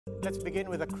Let's begin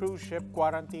with a cruise ship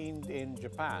quarantined in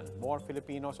Japan. More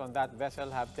Filipinos on that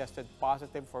vessel have tested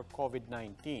positive for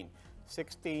COVID-19.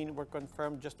 16 were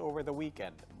confirmed just over the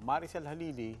weekend. Maricel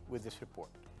Halili with this report.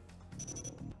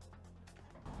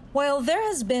 While there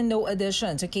has been no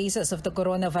addition to cases of the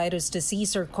coronavirus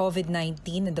disease or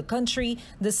COVID-19 in the country,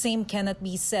 the same cannot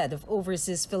be said of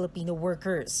overseas Filipino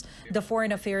workers. The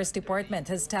Foreign Affairs Department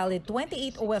has tallied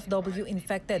 28 OFW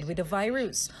infected with the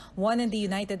virus, 1 in the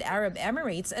United Arab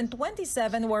Emirates, and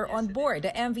 27 were on board the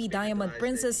MV Diamond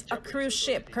Princess, a cruise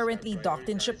ship currently docked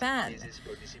in Japan.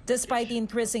 Despite the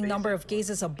increasing number of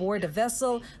cases aboard the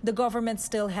vessel, the government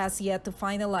still has yet to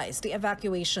finalize the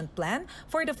evacuation plan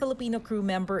for the Filipino crew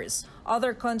members.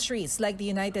 Other countries like the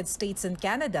United States and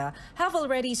Canada have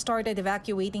already started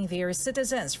evacuating their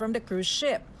citizens from the cruise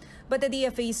ship. But the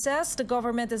DFA says the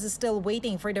government is still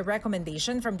waiting for the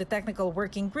recommendation from the Technical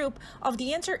Working Group of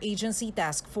the Interagency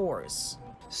Task Force.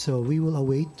 So we will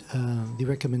await the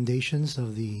recommendations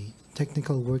of the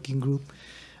Technical Working Group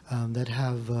that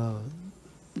have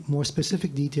more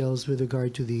specific details with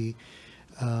regard to the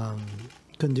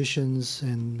conditions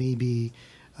and maybe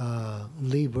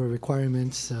labor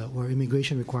requirements or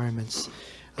immigration requirements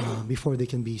before they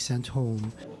can be sent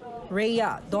home.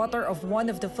 Rhea, daughter of one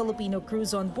of the Filipino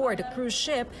crews on board the cruise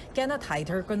ship, cannot hide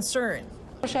her concern.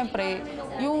 Siyempre,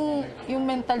 yung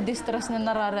mental distress na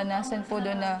nararanasan po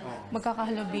doon na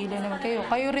magkakahalubilo naman kayo.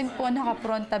 Kayo rin po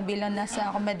nakapronta bilang nasa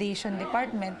accommodation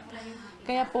department.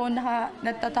 Kaya po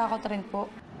natatakot rin po.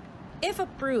 If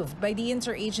approved by the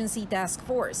Interagency Task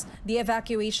Force, the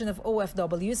evacuation of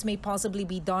OFWs may possibly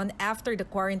be done after the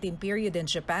quarantine period in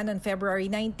Japan on February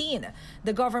 19.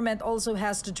 The government also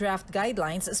has to draft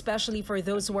guidelines, especially for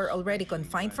those who are already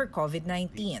confined for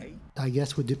COVID-19. I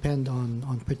guess would depend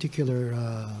on particular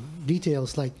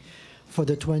details, like for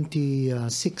the 26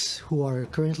 who are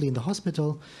currently in the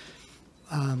hospital,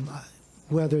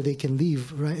 whether they can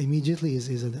leave right immediately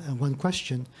is one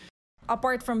question.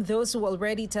 Apart from those who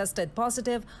already tested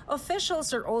positive,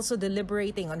 officials are also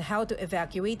deliberating on how to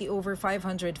evacuate the over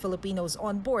 500 Filipinos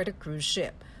on board a cruise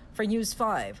ship. For News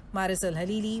 5, Maricel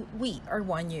Halili, we are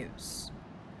One News.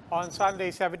 On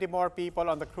Sunday, 70 more people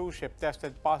on the cruise ship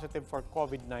tested positive for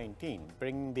COVID-19,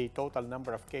 bringing the total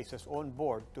number of cases on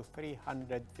board to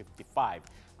 355.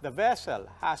 The vessel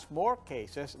has more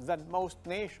cases than most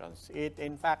nations. It,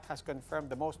 in fact, has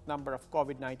confirmed the most number of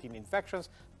COVID-19 infections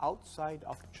outside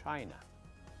of China.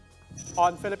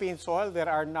 On Philippine soil, there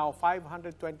are now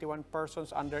 521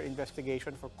 persons under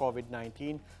investigation for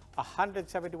COVID-19.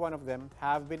 171 of them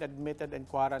have been admitted and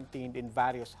quarantined in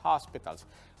various hospitals.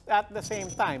 At the same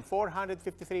time,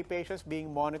 453 patients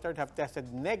being monitored have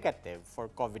tested negative for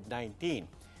COVID-19.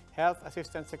 Health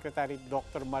Assistant Secretary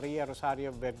Dr. Maria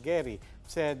Rosario Vergeri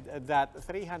said that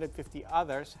 350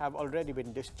 others have already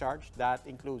been discharged. That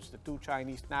includes the 2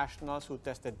 Chinese nationals who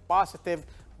tested positive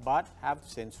but have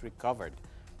since recovered.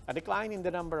 A decline in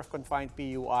the number of confined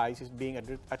PUIs is being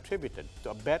attributed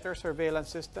to a better surveillance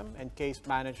system and case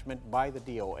management by the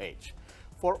DOH.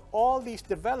 For all these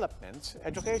developments,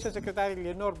 Education Secretary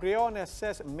Leonor Briones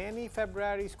says many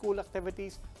February school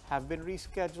activities have been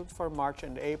rescheduled for March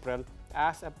and April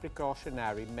as a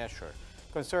precautionary measure.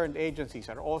 Concerned agencies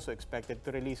are also expected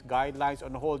to release guidelines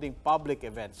on holding public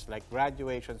events like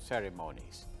graduation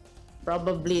ceremonies.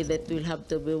 Probably that will have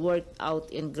to be worked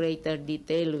out in greater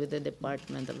detail with the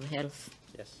Department of Health.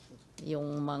 Yes.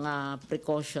 Yung mga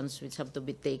precautions which have to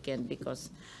be taken because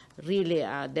really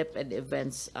DepEd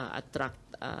events attract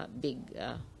big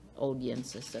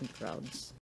audiences and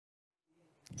crowds.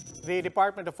 The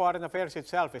Department of Foreign Affairs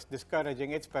itself is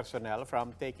discouraging its personnel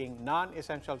from taking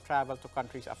non-essential travel to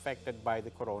countries affected by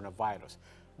the coronavirus.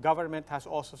 Government has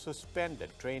also suspended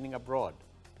training abroad.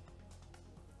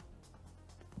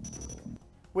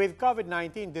 With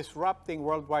COVID-19 disrupting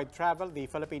worldwide travel, the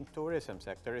Philippine tourism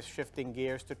sector is shifting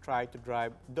gears to try to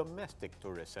drive domestic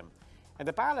tourism. And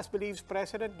the palace believes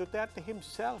President Duterte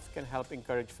himself can help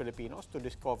encourage Filipinos to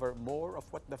discover more of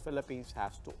what the Philippines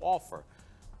has to offer.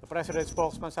 The president's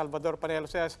spokesman, Salvador Panelo,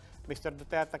 says Mr.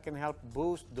 Duterte can help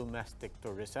boost domestic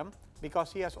tourism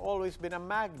because he has always been a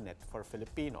magnet for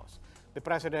Filipinos. The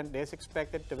president is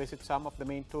expected to visit some of the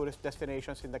main tourist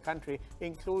destinations in the country,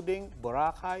 including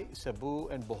Boracay, Cebu,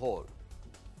 and Bohol.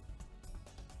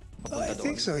 I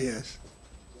think so, yes.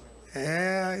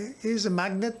 He's a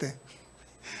magnet.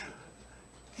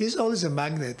 He's always a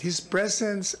magnet. His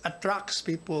presence attracts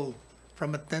people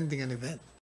from attending an event.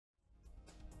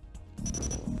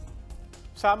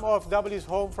 Some OFWs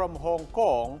home from Hong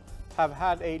Kong have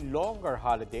had a longer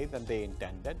holiday than they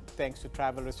intended, thanks to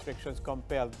travel restrictions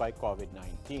compelled by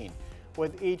COVID-19.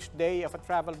 With each day of a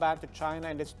travel ban to China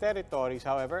and its territories,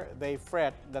 however, they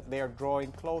fret that they are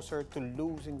drawing closer to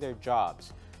losing their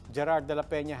jobs. Gerard de la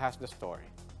Peña has the story.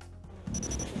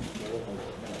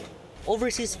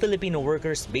 Overseas Filipino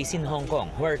workers based in Hong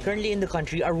Kong who are currently in the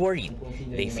country are worried.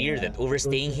 They fear that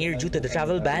overstaying here due to the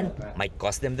travel ban might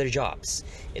cost them their jobs.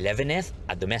 11th,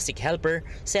 a domestic helper,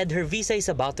 said her visa is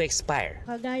about to expire.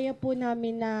 Kagaya po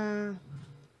namin na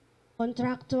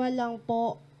contractual lang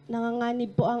po,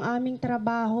 nanganganib po ang aming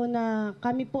trabaho na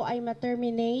kami po ay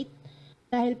ma-terminate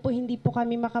dahil po hindi po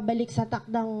kami makabalik sa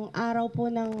takdang araw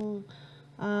po ng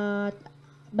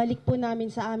balik po namin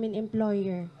sa aming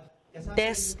employer.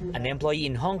 Tess, an employee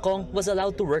in Hong Kong, was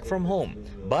allowed to work from home,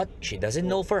 but she doesn't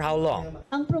know for how long.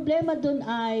 Ang problema dun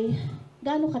ay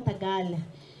gaano katagal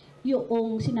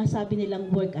yung sinasabi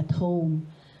nilang work at home.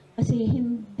 Kasi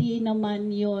hindi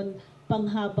naman yon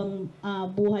panghabang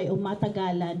buhay o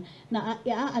matagalan na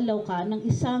iaalaw ka ng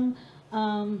isang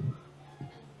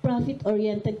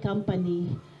profit-oriented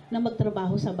company na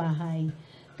magtrabaho sa bahay.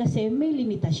 Kasi may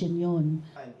limitasyon yon.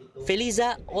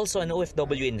 Feliza, also an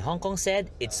OFW in Hong Kong, said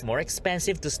it's more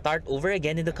expensive to start over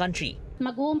again in the country.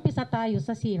 Mag-uumpisa tayo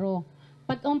sa zero.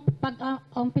 Pag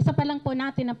umpisa pa lang po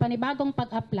natin ang panibagong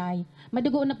pag-apply,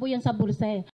 madugo na po yan sa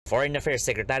bulsa. Foreign Affairs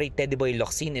Secretary Teddy Boy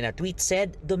Locsin in a tweet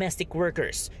said domestic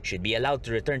workers should be allowed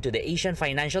to return to the Asian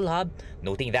financial hub,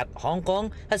 noting that Hong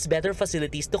Kong has better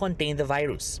facilities to contain the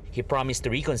virus. He promised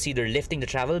to reconsider lifting the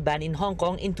travel ban in Hong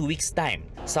Kong in 2 weeks' time.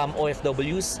 Some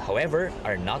OFWs, however,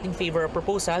 are not in favor of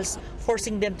proposals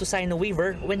forcing them to sign a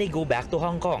waiver when they go back to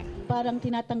Hong Kong. Parang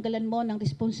tinatanggalan mo ng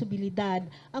responsibilidad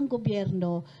ang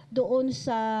gobyerno doon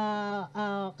sa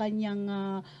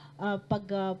kanyang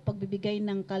pagbibigay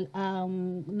ng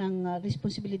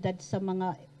responsibilidad sa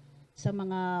mga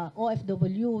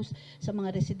OFWs, sa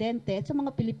mga residente at sa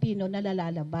mga Pilipino na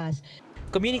lalabas.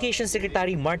 Communications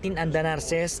Secretary Martin Andanar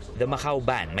says the Macau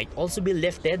ban might also be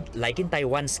lifted like in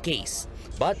Taiwan's case.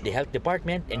 But the health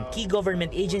department and key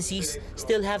government agencies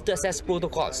still have to assess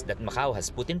protocols that Macau has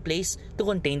put in place to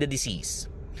contain the disease.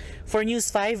 For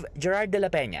News 5, Gerard de la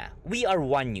Peña, we are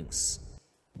One News.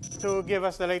 To give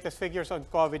us the latest figures on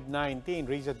COVID-19,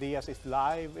 Riza Diaz is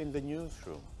live in the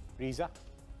newsroom. Riza?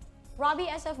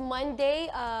 Robbie, as of Monday,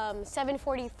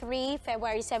 7:43,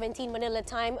 February 17, Manila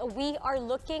time, we are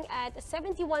looking at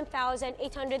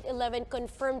 71,811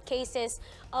 confirmed cases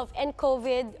of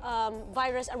COVID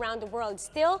virus around the world.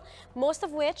 Still, most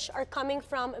of which are coming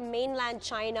from mainland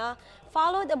China,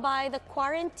 followed by the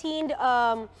quarantined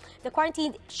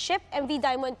ship MV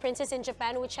Diamond Princess in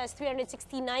Japan, which has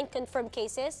 369 confirmed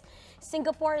cases.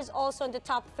 Singapore is also in the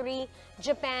top 3,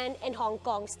 Japan and Hong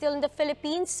Kong. Still in the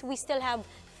Philippines, we still have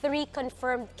 3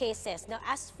 confirmed cases. Now,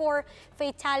 as for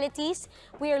fatalities,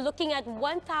 we are looking at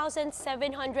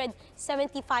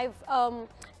 1,775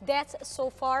 deaths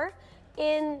so far.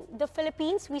 In the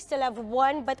Philippines, we still have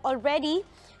 1, but already,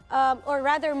 or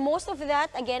rather most of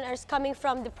that, again, is coming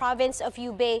from the province of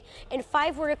Hubei, and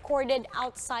 5 were recorded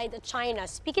outside China.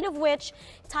 Speaking of which,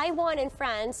 Taiwan and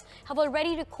France have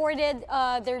already recorded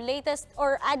their latest,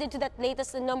 or added to that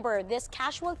latest number. This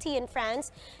casualty in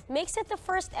France makes it the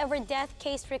first ever death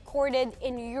case recorded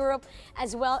in Europe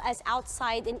as well as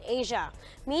outside in Asia.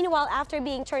 Meanwhile, after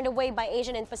being turned away by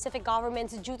Asian and Pacific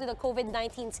governments due to the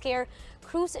COVID-19 scare,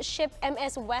 cruise ship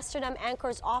MS Westernam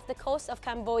anchors off the coast of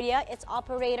Cambodia. Its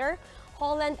operator,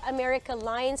 Holland America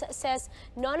Lines, says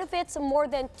none of its more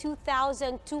than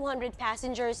 2,200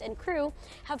 passengers and crew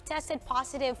have tested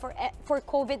positive for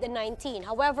COVID-19.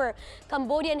 However,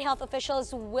 Cambodian health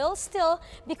officials will still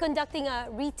be conducting a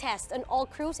retest on all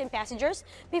crews and passengers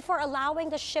before allowing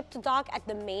the ship to dock at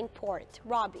the main port.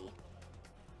 Robbie.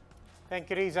 Thank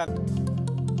you, Riza.